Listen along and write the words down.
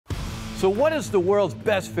So what is the world's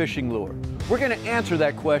best fishing lure? We're going to answer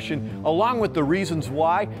that question along with the reasons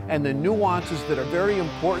why and the nuances that are very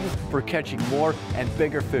important for catching more and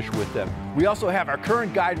bigger fish with them. We also have our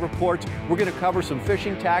current guide reports. We're going to cover some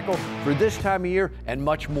fishing tackle for this time of year and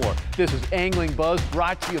much more. This is Angling Buzz,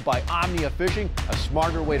 brought to you by Omnia Fishing, a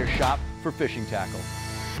smarter way to shop for fishing tackle.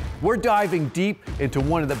 We're diving deep into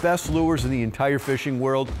one of the best lures in the entire fishing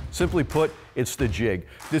world. Simply put, it's the jig.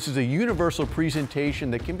 This is a universal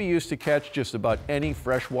presentation that can be used to catch just about any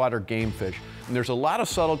freshwater game fish. And there's a lot of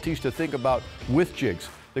subtleties to think about with jigs.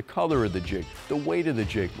 The color of the jig, the weight of the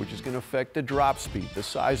jig, which is going to affect the drop speed, the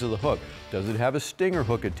size of the hook. Does it have a stinger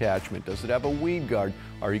hook attachment? Does it have a weed guard?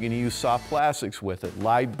 Are you going to use soft plastics with it?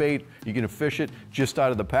 Live bait? Are you going to fish it just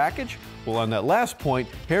out of the package? Well, on that last point,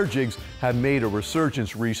 hair jigs have made a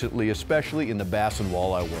resurgence recently, especially in the bass and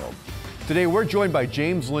walleye world. Today, we're joined by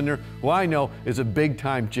James Lindner, who I know is a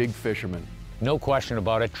big-time jig fisherman. No question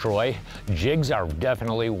about it, Troy. Jigs are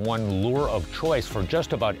definitely one lure of choice for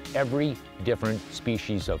just about every different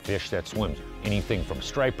species of fish that swims. Anything from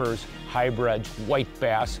stripers, hybrids, white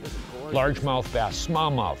bass, largemouth bass,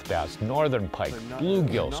 smallmouth bass, northern pike,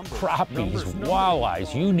 bluegills, crappies,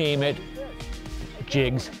 walleyes, you name it.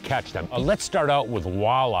 Jigs catch them. Let's start out with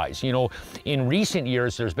walleyes. You know, in recent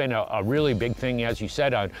years, there's been a really big thing, as you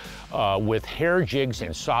said, with hair jigs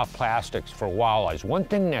and soft plastics for walleyes. One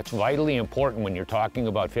thing that's vitally important when you're talking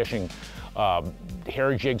about fishing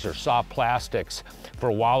hair jigs or soft plastics for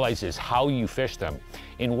walleyes is how you fish them.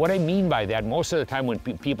 And what I mean by that, most of the time when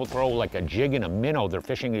people throw like a jig and a minnow, they're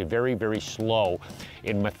fishing it very, very slow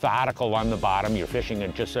and methodical on the bottom. You're fishing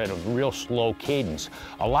it just at a real slow cadence.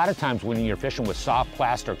 A lot of times when you're fishing with soft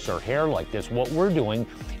plastics or hair like this, what we're doing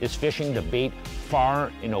is fishing the bait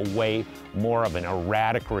far and away more of an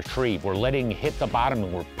erratic retrieve. We're letting it hit the bottom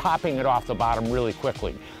and we're popping it off the bottom really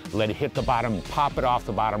quickly. Let it hit the bottom and pop it off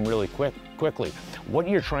the bottom really quickly. What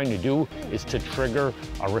you're trying to do is to trigger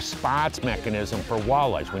a response mechanism for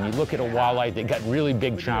walleyes. When you look at a walleye, they got really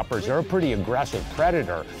big choppers. They're a pretty aggressive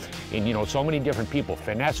predator. And you know, so many different people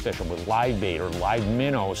finesse fish them with live bait or live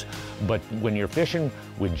minnows. But when you're fishing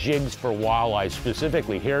with jigs for walleyes,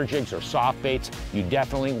 specifically hair jigs or soft baits, you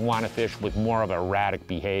definitely want to fish with more of erratic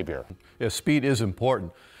behavior. Yeah, speed is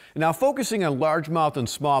important. Now, focusing on largemouth and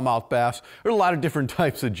smallmouth bass, there are a lot of different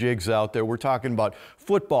types of jigs out there. We're talking about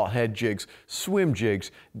football head jigs, swim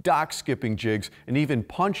jigs, dock skipping jigs, and even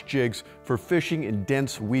punch jigs for fishing in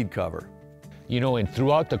dense weed cover. You know, and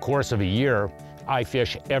throughout the course of a year, I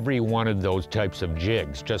fish every one of those types of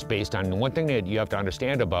jigs, just based on one thing that you have to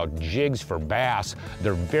understand about jigs for bass.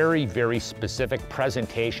 They're very, very specific,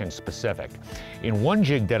 presentation specific. In one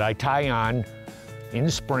jig that I tie on in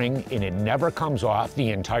spring, and it never comes off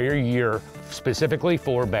the entire year, specifically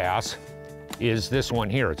for bass, is this one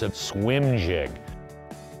here. It's a swim jig.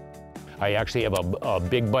 I actually have a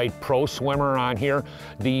Big Bite Pro swimmer on here.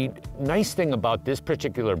 The nice thing about this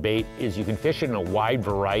particular bait is you can fish it in a wide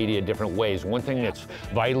variety of different ways. One thing that's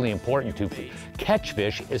vitally important to catch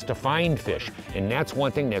fish is to find fish. And that's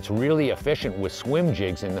one thing that's really efficient with swim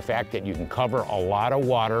jigs, and the fact that you can cover a lot of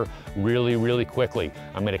water really, really quickly.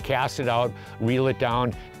 I'm gonna cast it out, reel it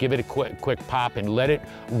down, give it a quick pop, and let it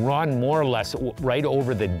run more or less right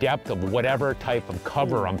over the depth of whatever type of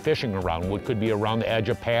cover I'm fishing around. What could be around the edge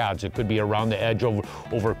of pads, it could be around the edge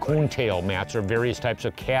over coontail mats or various types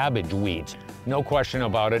of cabbage weeds. No question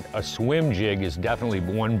about it, a swim jig is definitely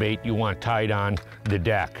one bait you want tied on the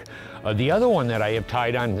deck. The other one that I have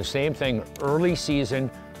tied on, the same thing, early season,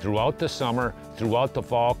 throughout the summer, throughout the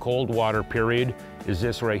fall cold water period, is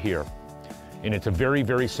this right here. And it's a very,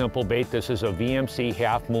 very simple bait. This is a VMC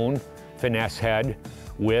Half Moon finesse head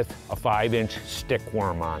with a 5-inch stick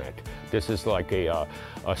worm on it. This is like a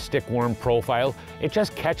stick worm profile. It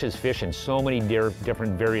just catches fish in so many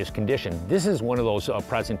different various conditions. This is one of those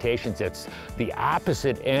presentations that's the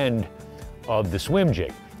opposite end of the swim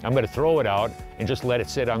jig. I'm gonna throw it out and just let it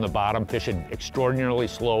sit on the bottom, fish it extraordinarily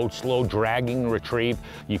slow dragging retrieve.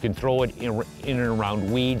 You can throw it in and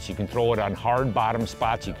around weeds, you can throw it on hard bottom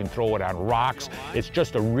spots, you can throw it on rocks. It's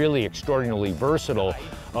just a really extraordinarily versatile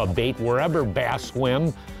bait. Wherever bass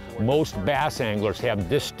swim, most bass anglers have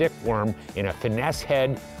this stick worm in a finesse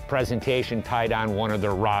head presentation tied on one of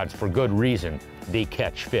their rods for good reason. They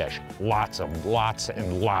catch fish, lots and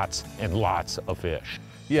lots of fish.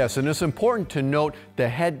 Yes, and it's important to note the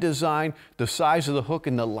head design, the size of the hook,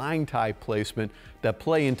 and the line tie placement that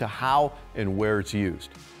play into how and where it's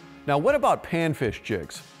used. Now, what about panfish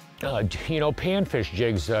jigs? You know, panfish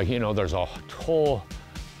jigs, you know, there's a whole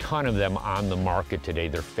ton of them on the market today.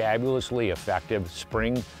 They're fabulously effective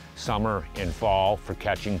spring, summer, and fall for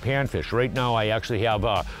catching panfish. Right now, I actually have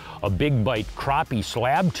a Big Bite crappie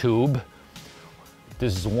slab tube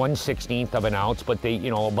This is 1/16 of an ounce, but they,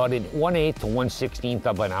 about 1/8 to 1/16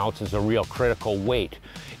 of an ounce is a real critical weight.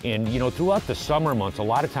 And throughout the summer months, a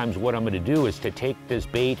lot of times what I'm gonna do is to take this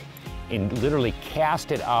bait and literally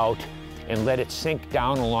cast it out and let it sink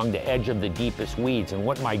down along the edge of the deepest weeds. And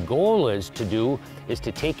what my goal is to do is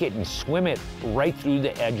to take it and swim it right through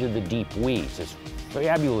the edge of the deep weeds. It's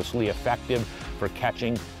fabulously effective for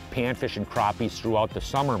catching panfish and crappies throughout the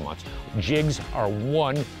summer months. Jigs are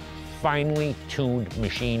one finely tuned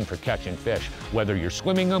machine for catching fish. Whether you're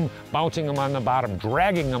swimming them, bouncing them on the bottom,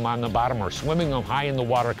 dragging them on the bottom, or swimming them high in the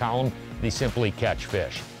water column, they simply catch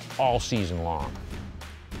fish all season long.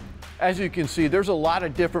 As you can see, there's a lot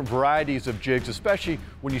of different varieties of jigs, especially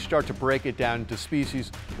when you start to break it down into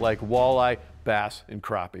species like walleye, bass, and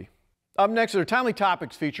crappie. Up next is our Timely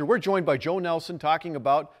Topics feature. We're joined by Joe Nelson talking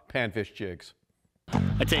about panfish jigs.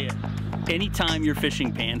 I tell you, anytime you're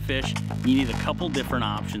fishing panfish, you need a couple different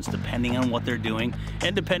options depending on what they're doing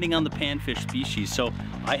and depending on the panfish species. So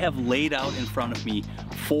I have laid out in front of me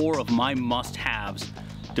 4 of my must-haves,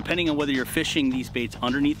 depending on whether you're fishing these baits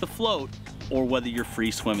underneath the float or whether you're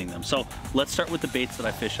free swimming them. So let's start with the baits that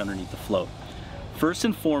I fish underneath the float. First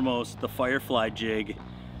and foremost, the Firefly jig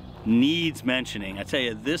needs mentioning. I tell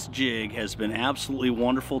you, this jig has been absolutely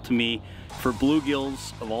wonderful to me for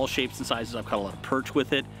bluegills of all shapes and sizes. I've caught a lot of perch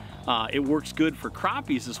with it. It works good for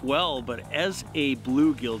crappies as well, but as a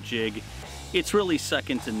bluegill jig, it's really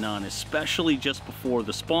second to none, especially just before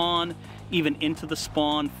the spawn, even into the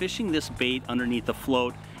spawn. Fishing this bait underneath the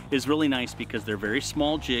float is really nice because they're very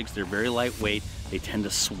small jigs, they're very lightweight, they tend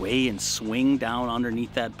to sway and swing down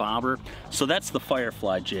underneath that bobber. So that's the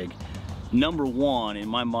Firefly jig, number 1 in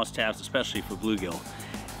my must-haves, especially for bluegill.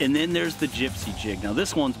 And then there's the Gypsy jig. Now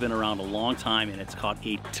this one's been around a long time and it's caught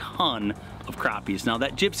a ton of crappies. Now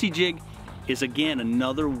that Gypsy jig is again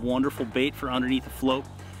another wonderful bait for underneath the float.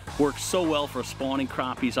 Works so well for spawning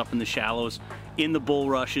crappies up in the shallows, in the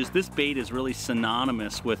bulrushes. This bait is really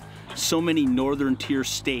synonymous with so many northern tier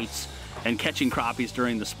states and catching crappies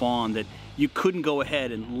during the spawn that you couldn't go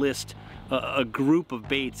ahead and list a group of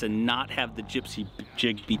baits and not have the Gypsy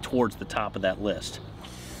jig be towards the top of that list.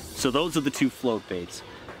 So those are the 2 float baits.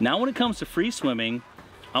 Now when it comes to free swimming,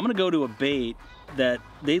 I'm gonna go to a bait that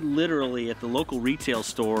they literally at the local retail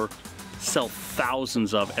store sell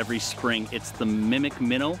thousands of every spring. It's the Mimic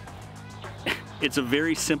Minnow. It's a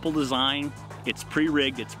very simple design. It's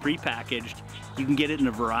pre-rigged, it's pre-packaged. You can get it in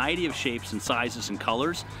a variety of shapes and sizes and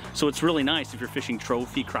colors. So it's really nice if you're fishing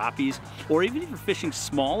trophy crappies, or even if you're fishing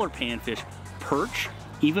smaller panfish, perch,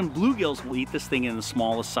 even bluegills will eat this thing in the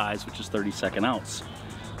smallest size, which is 32nd ounce.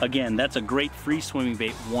 Again, that's a great free swimming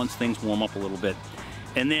bait once things warm up a little bit.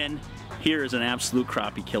 And then here is an absolute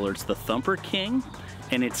crappie killer. It's the Thumper King,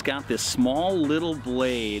 and it's got this small little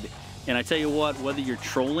blade. And I tell you what, whether you're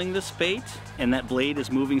trolling this bait and that blade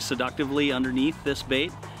is moving seductively underneath this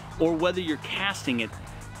bait, or whether you're casting it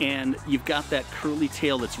and you've got that curly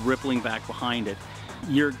tail that's rippling back behind it,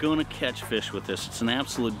 you're gonna catch fish with this. It's an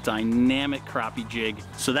absolute dynamic crappie jig.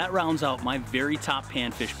 So that rounds out my very top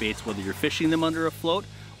panfish baits, whether you're fishing them under a float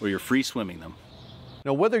or you're free swimming them.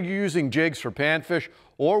 Now, whether you're using jigs for panfish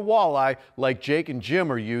or walleye, like Jake and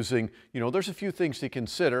Jim are using, there's a few things to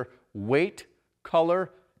consider: weight,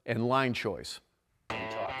 color, and line choice.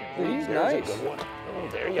 He's nice. A good one. Oh,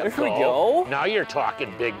 there you There go. we go. Now you're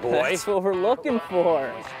talking, big boy. That's what we're looking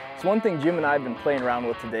for. So one thing Jim and I have been playing around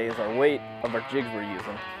with today is our weight of our jigs we're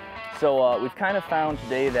using. So we've kind of found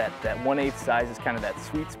today that 1/8 size is kind of that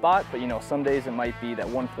sweet spot, but some days it might be that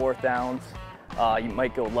 1/4 ounce. You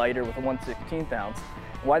might go lighter with a 1/16 ounce.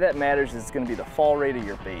 Why that matters is it's going to be the fall rate of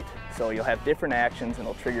your bait. So you'll have different actions and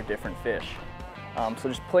it'll trigger different fish. So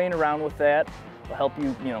just playing around with that will help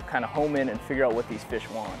you, kind of home in and figure out what these fish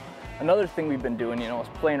want. Another thing we've been doing, is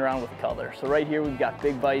playing around with color. So right here we've got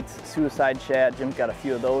big bites, suicide shad. Jim's got a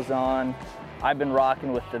few of those on. I've been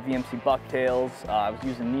rocking with the VMC bucktails. I was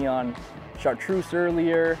using neon chartreuse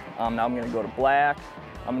earlier. Now I'm going to go to black.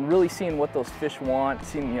 I'm really seeing what those fish want,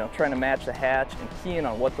 trying to match the hatch and keying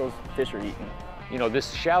on what those fish are eating.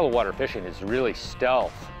 This shallow water fishing is really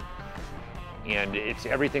stealth. And it's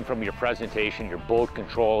everything from your presentation, your boat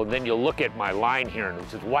control, and then you look at my line here and it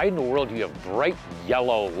says, why in the world do you have bright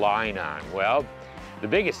yellow line on? Well, the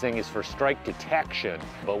biggest thing is for strike detection.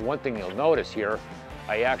 But one thing you'll notice here,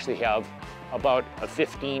 I actually have about a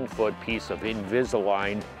 15-foot piece of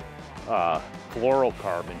Invisalign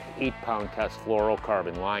fluorocarbon, 8-pound test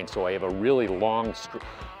fluorocarbon line. So I have a really long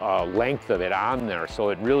length of it on there. So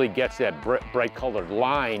it really gets that bright colored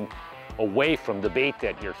line away from the bait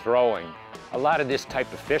that you're throwing. A lot of this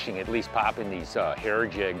type of fishing, at least popping these hair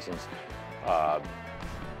jigs and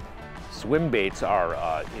swim baits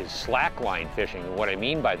is slackline fishing. And what I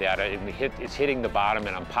mean by that, it's hitting the bottom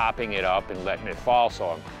and I'm popping it up and letting it fall.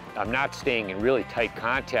 So I'm not staying in really tight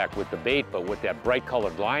contact with the bait, but what that bright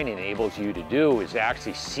colored line enables you to do is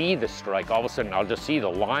actually see the strike. All of a sudden, I'll just see the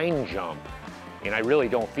line jump, and I really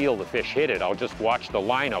don't feel the fish hit it. I'll just watch the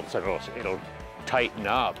line, all of a sudden it'll tighten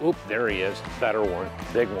up. Oop, there he is, better one,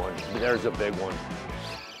 big one. There's a big one.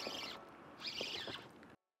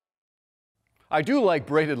 I do like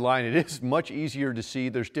braided line. It is much easier to see.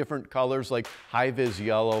 There's different colors like high-vis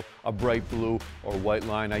yellow, a bright blue, or white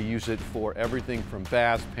line. I use it for everything from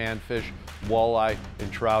bass, panfish, walleye, and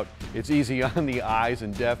trout. It's easy on the eyes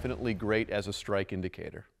and definitely great as a strike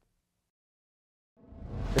indicator.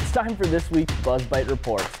 It's time for this week's Buzz Bite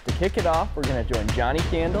Reports. To kick it off, we're going to join Johnny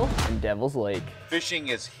Candle in Devil's Lake. Fishing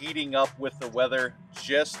is heating up with the weather,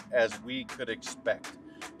 just as we could expect.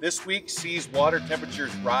 This week sees water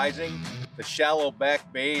temperatures rising, the shallow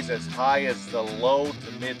back bays as high as the low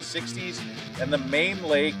to mid 60s, and the main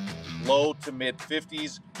lake low to mid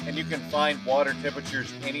 50s, and you can find water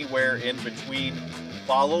temperatures anywhere in between.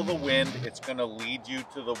 Follow the wind, it's going to lead you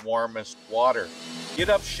to the warmest water. Get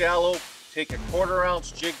up shallow, take a 1/4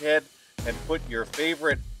 ounce jig head, and put your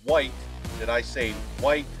favorite white, did I say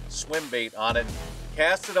white, swim bait on it.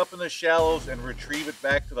 Cast it up in the shallows and retrieve it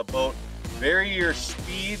back to the boat. Vary your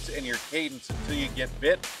speeds and your cadence until you get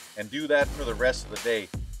bit, and do that for the rest of the day.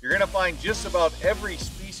 You're going to find just about every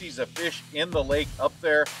species of fish in the lake up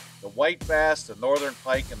there. The white bass, the northern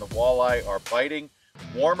pike, and the walleye are biting.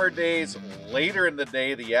 Warmer days, later in the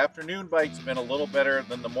day, the afternoon bite's been a little better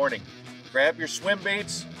than the morning. Grab your swim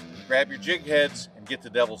baits, grab your jig heads, and get to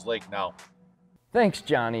Devil's Lake now. Thanks,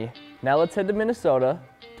 Johnny. Now let's head to Minnesota,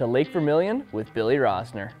 to Lake Vermilion with Billy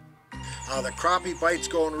Rosner. The crappie bite's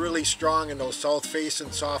going really strong in those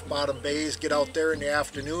south-facing soft-bottom bays. Get out there in the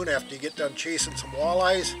afternoon after you get done chasing some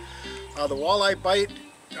walleyes. The walleye bite,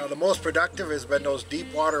 the most productive has been those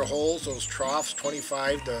deep water holes, those troughs,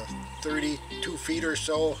 25 to 32 feet or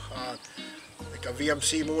so. Like a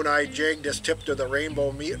VMC Moon-Eye jig, just tipped to the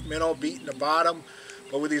rainbow minnow, beating the bottom.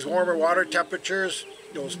 But with these warmer water temperatures,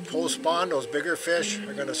 those post-spawn, those bigger fish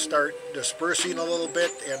are going to start dispersing a little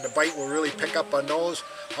bit, and the bite will really pick up on those.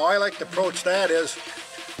 How I like to approach that is,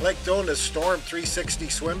 I like throwing this Storm 360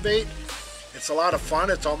 swim bait. It's a lot of fun.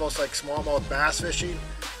 It's almost like smallmouth bass fishing.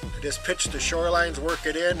 I just pitch the shorelines, work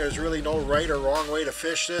it in. There's really no right or wrong way to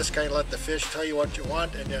fish this. Kind of let the fish tell you what you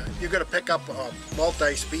want, and you're going to pick up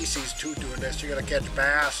multi-species too doing this. You're going to catch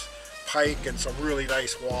bass, pike, and some really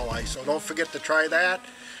nice walleye. So don't forget to try that.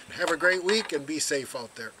 Have a great week and be safe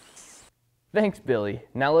out there. Thanks, Billy.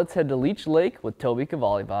 Now let's head to Leech Lake with Toby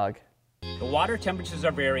Cavalivog. The water temperatures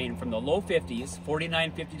are varying from the low 50s,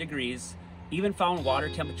 49, 50 degrees, even found water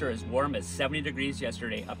temperature as warm as 70 degrees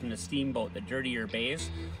yesterday up in the steamboat, the dirtier bays,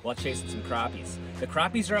 while chasing some crappies. The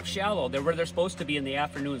crappies are up shallow. They're where they're supposed to be in the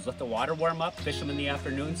afternoons. Let the water warm up, fish them in the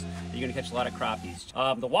afternoons, you're gonna catch a lot of crappies.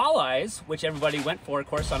 The walleyes, which everybody went for, of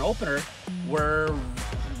course, on opener, were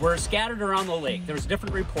scattered around the lake. There was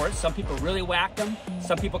different reports. Some people really whacked them,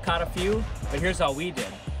 some people caught a few, but here's how we did.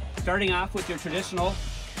 Starting off with your traditional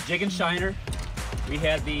jig and shiner. We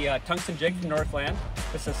had the tungsten jig from Northland.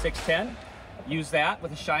 This is 610. Use that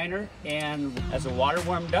with a shiner, and as the water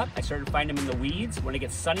warmed up, I started finding them in the weeds. When it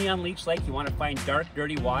gets sunny on Leech Lake, you want to find dark,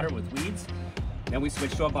 dirty water with weeds. Then we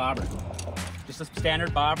switched to a bobber. Just a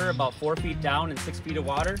standard bobber, about 4 feet down in 6 feet of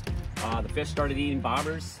water. The fish started eating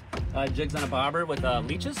bobbers, jigs on a bobber with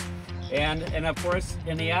leeches. And of course,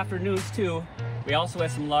 in the afternoons too, we also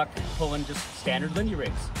had some luck pulling just standard Lindy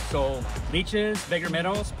rigs. So leeches, bigger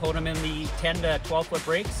minnows, pulled them in the 10 to 12 foot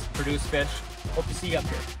breaks, produce fish. Hope to see you up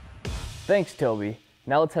here. Thanks, Toby.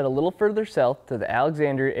 Now let's head a little further south to the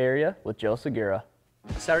Alexandria area with Joe Segura.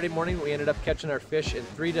 Saturday morning, we ended up catching our fish in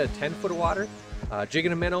 3 to 10 foot of water,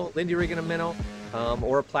 jigging a minnow, Lindy rigging a minnow,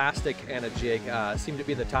 or a plastic and a jig. Seemed to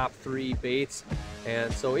be the top 3 baits.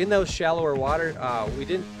 And so in those shallower water, we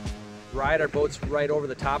didn't ride our boats right over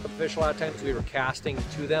the top of the fish a lot of times. We were casting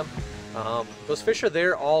to them. Those fish are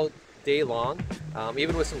there all day long.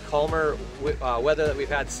 Even with some calmer weather that we've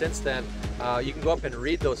had since then, you can go up and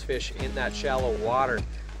read those fish in that shallow water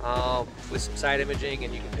with some side imaging,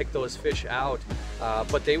 and you can pick those fish out.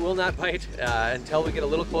 But they will not bite until we get a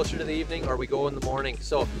little closer to the evening or we go in the morning.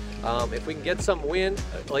 So if we can get some wind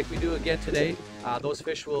like we do again today, those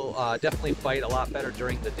fish will definitely bite a lot better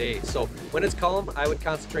during the day. So when it's calm, I would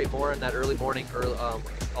concentrate more on that early morning or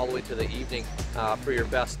all the way to the evening for your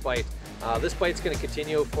best bite. This bite's going to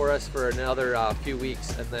continue for us for another few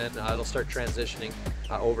weeks, and then it'll start transitioning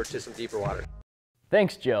over to some deeper water.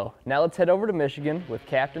 Thanks, Joe. Now let's head over to Michigan with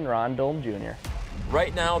Captain Ron Dolm Jr.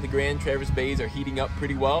 Right now, the Grand Traverse Bays are heating up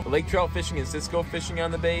pretty well. The lake trout fishing and Cisco fishing on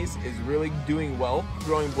the bays is really doing well,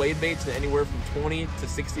 throwing blade baits in anywhere from 20 to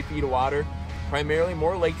 60 feet of water. Primarily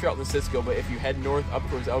more lake trout than Cisco, but if you head north up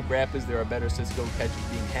towards Elk Rapids, there are better Cisco catches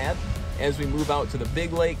being had. As we move out to the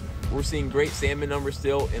big lake, we're seeing great salmon numbers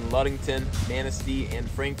still in Ludington, Manistee, and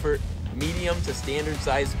Frankfort. Medium to standard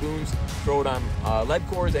size spoons thrown on lead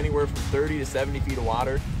cores anywhere from 30 to 70 feet of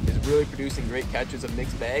water is really producing great catches of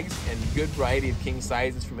mixed bags and good variety of king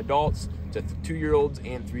sizes from adults to 2-year-olds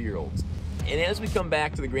and 3-year-olds. And as we come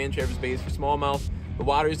back to the Grand Traverse Bays for smallmouth, the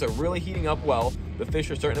waters are really heating up well. The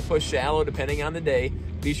fish are starting to push shallow depending on the day.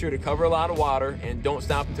 Be sure to cover a lot of water and don't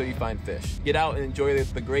stop until you find fish. Get out and enjoy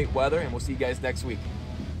the great weather, and we'll see you guys next week.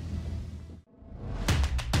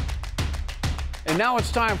 And now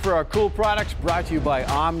it's time for our cool products brought to you by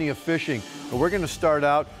Omnia Fishing. And we're going to start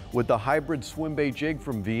out with the hybrid swim bait jig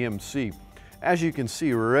from VMC. As you can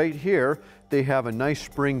see right here, they have a nice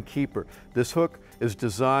spring keeper. This hook is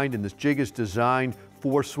designed and this jig is designed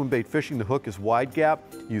for swim bait fishing. The hook is wide gap.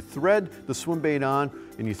 You thread the swim bait on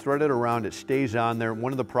and you thread it around, it stays on there.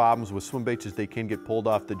 One of the problems with swim baits is they can get pulled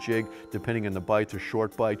off the jig depending on the bites or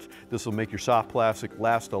short bites. This will make your soft plastic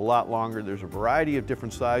last a lot longer. There's a variety of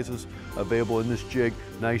different sizes available in this jig.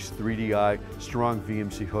 Nice 3D eye, strong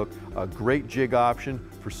VMC hook. A great jig option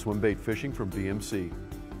for swim bait fishing from VMC.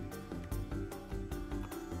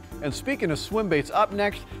 And speaking of swim baits, up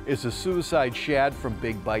next is the Suicide Shad from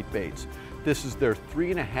Big Bite Baits. This is their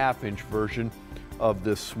 3.5-inch version of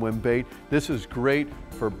this swim bait. This is great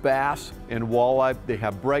for bass and walleye. They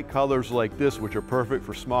have bright colors like this, which are perfect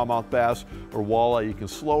for smallmouth bass or walleye. You can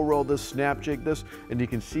slow roll this, snap jig this, and you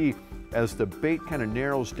can see as the bait kind of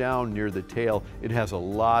narrows down near the tail, it has a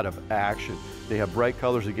lot of action. They have bright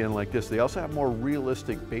colors again like this. They also have more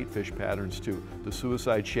realistic bait fish patterns too. The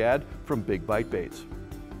Suicide Shad from Big Bite Baits.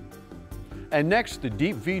 And next, the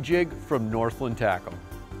Deep V jig from Northland Tackle.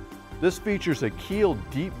 This features a keeled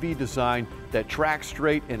deep V design that tracks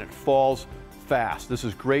straight and it falls fast. This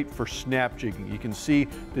is great for snap jigging. You can see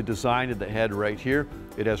the design of the head right here.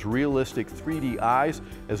 It has realistic 3D eyes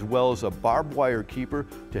as well as a barbed wire keeper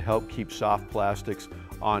to help keep soft plastics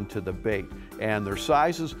onto the bait. And their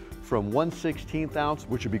sizes from 1/16 ounce,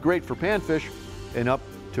 which would be great for panfish, and up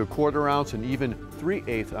to 1/4 ounce and even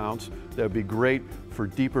 3/8 ounce. That would be great for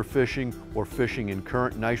deeper fishing or fishing in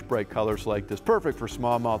current. Nice bright colors like this. Perfect for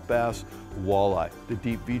smallmouth bass, walleye. The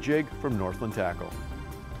Deep V jig from Northland Tackle.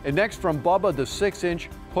 And next from Bubba, the 6-inch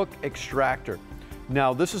hook extractor.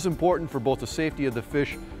 Now this is important for both the safety of the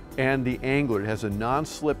fish and the angler. It has a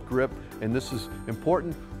non-slip grip, and this is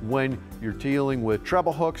important when you're dealing with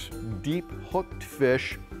treble hooks, deep hooked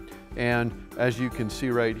fish. And as you can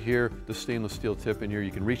see right here, the stainless steel tip in here, you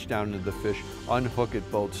can reach down into the fish, unhook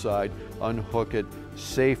it both sides, unhook it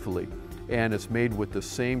safely. And it's made with the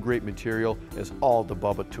same great material as all the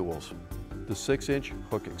Bubba tools. The 6-inch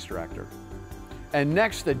hook extractor. And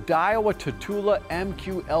next, the Daiwa Tatula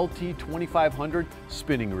MQLT 2500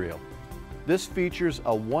 spinning reel. This features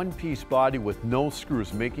a one-piece body with no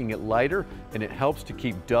screws, making it lighter, and it helps to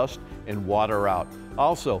keep dust and water out.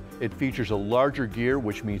 Also, it features a larger gear,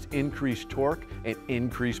 which means increased torque and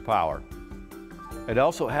increased power. It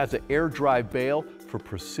also has an air dry bail for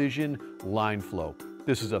precision line flow.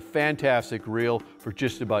 This is a fantastic reel for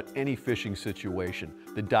just about any fishing situation.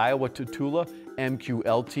 The Daiwa Tatula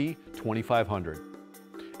MQLT 2500.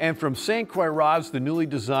 And from St. Croix Rods, the newly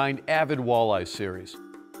designed Avid Walleye series.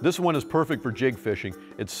 This one is perfect for jig fishing.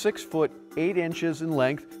 It's 6 foot 8 inches in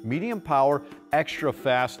length, medium power, extra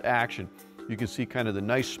fast action. You can see kind of the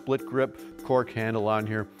nice split grip cork handle on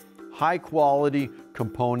here. High quality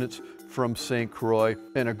components from St. Croix,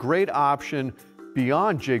 and a great option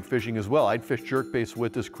beyond jig fishing as well. I'd fish jerkbaits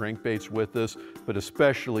with this, crankbaits with this, but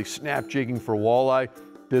especially snap jigging for walleye.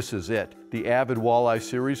 This is it, the Avid Walleye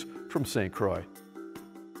series from St. Croix.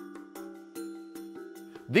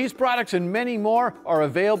 These products and many more are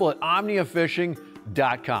available at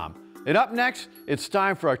omniafishing.com. And up next, it's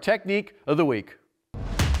time for our technique of the week.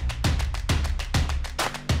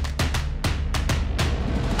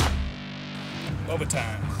 Bubba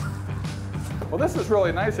time. Well, this is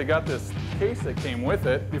really nice. I got this case that came with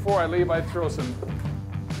it. Before I leave, I throw some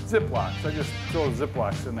Ziplocs. I just throw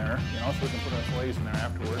Ziplocs in there, you know, so we can put our fillets in there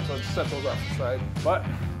afterwards. So I'll just set those off the side. But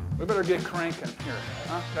we better get cranking here.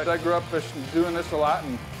 Huh? I grew up fishing, doing this a lot,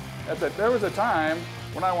 and there was a time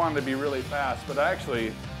when I wanted to be really fast, but I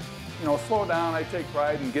actually, you know, slow down. I take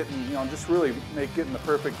pride in getting, you know, just really getting the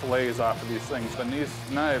perfect fillets off of these things. And these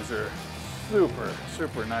knives are super,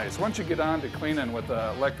 super nice. Once you get on to cleaning with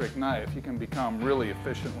an electric knife, you can become really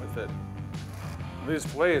efficient with it. These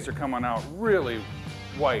fillets are coming out really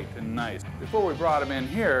white and nice. Before we brought them in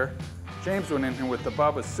here, James went in here with the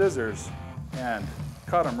Bubba scissors and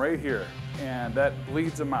cut them right here, and that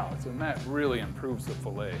bleeds them out, and that really improves the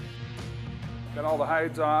fillet. Got all the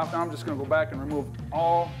hides off. Now I'm just going to go back and remove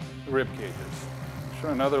all the rib cages. Show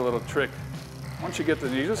another little trick. Once you get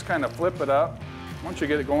you just kind of flip it up. Once you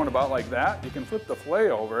get it going about like that, you can flip the fillet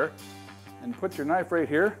over and put your knife right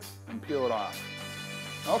here and peel it off.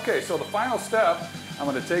 Okay, so the final step, I'm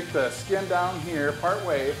going to take the skin down here part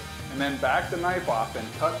way and then back the knife off and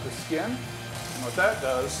cut the skin. And what that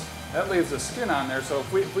does, that leaves the skin on there, so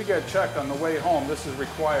if we get checked on the way home, this is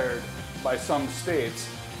required by some states.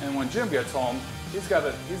 And when Jim gets home, he's got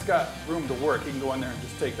room to work. He can go in there and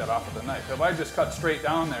just take that off with a knife. If I just cut straight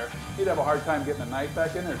down there, he'd have a hard time getting the knife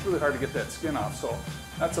back in there. It's really hard to get that skin off. So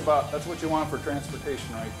that's what you want for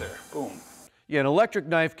transportation right there. Boom. Yeah, an electric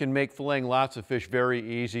knife can make filleting lots of fish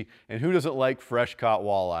very easy, and who doesn't like fresh caught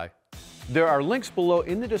walleye? There are links below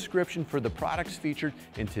in the description for the products featured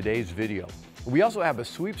in today's video. We also have a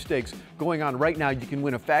sweepstakes going on right now. You can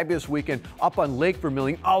win a fabulous weekend up on Lake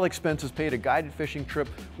Vermillion, all expenses paid, a guided fishing trip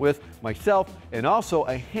with myself, and also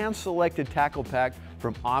a hand-selected tackle pack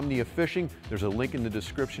from Omnia Fishing. There's a link in the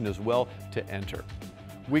description as well to enter.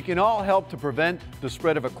 We can all help to prevent the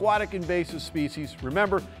spread of aquatic invasive species.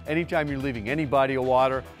 Remember, anytime you're leaving any body of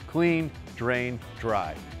water, clean, drain,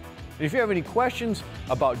 dry. And if you have any questions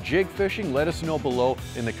about jig fishing, let us know below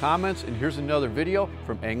in the comments. And here's another video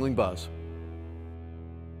from AnglingBuzz.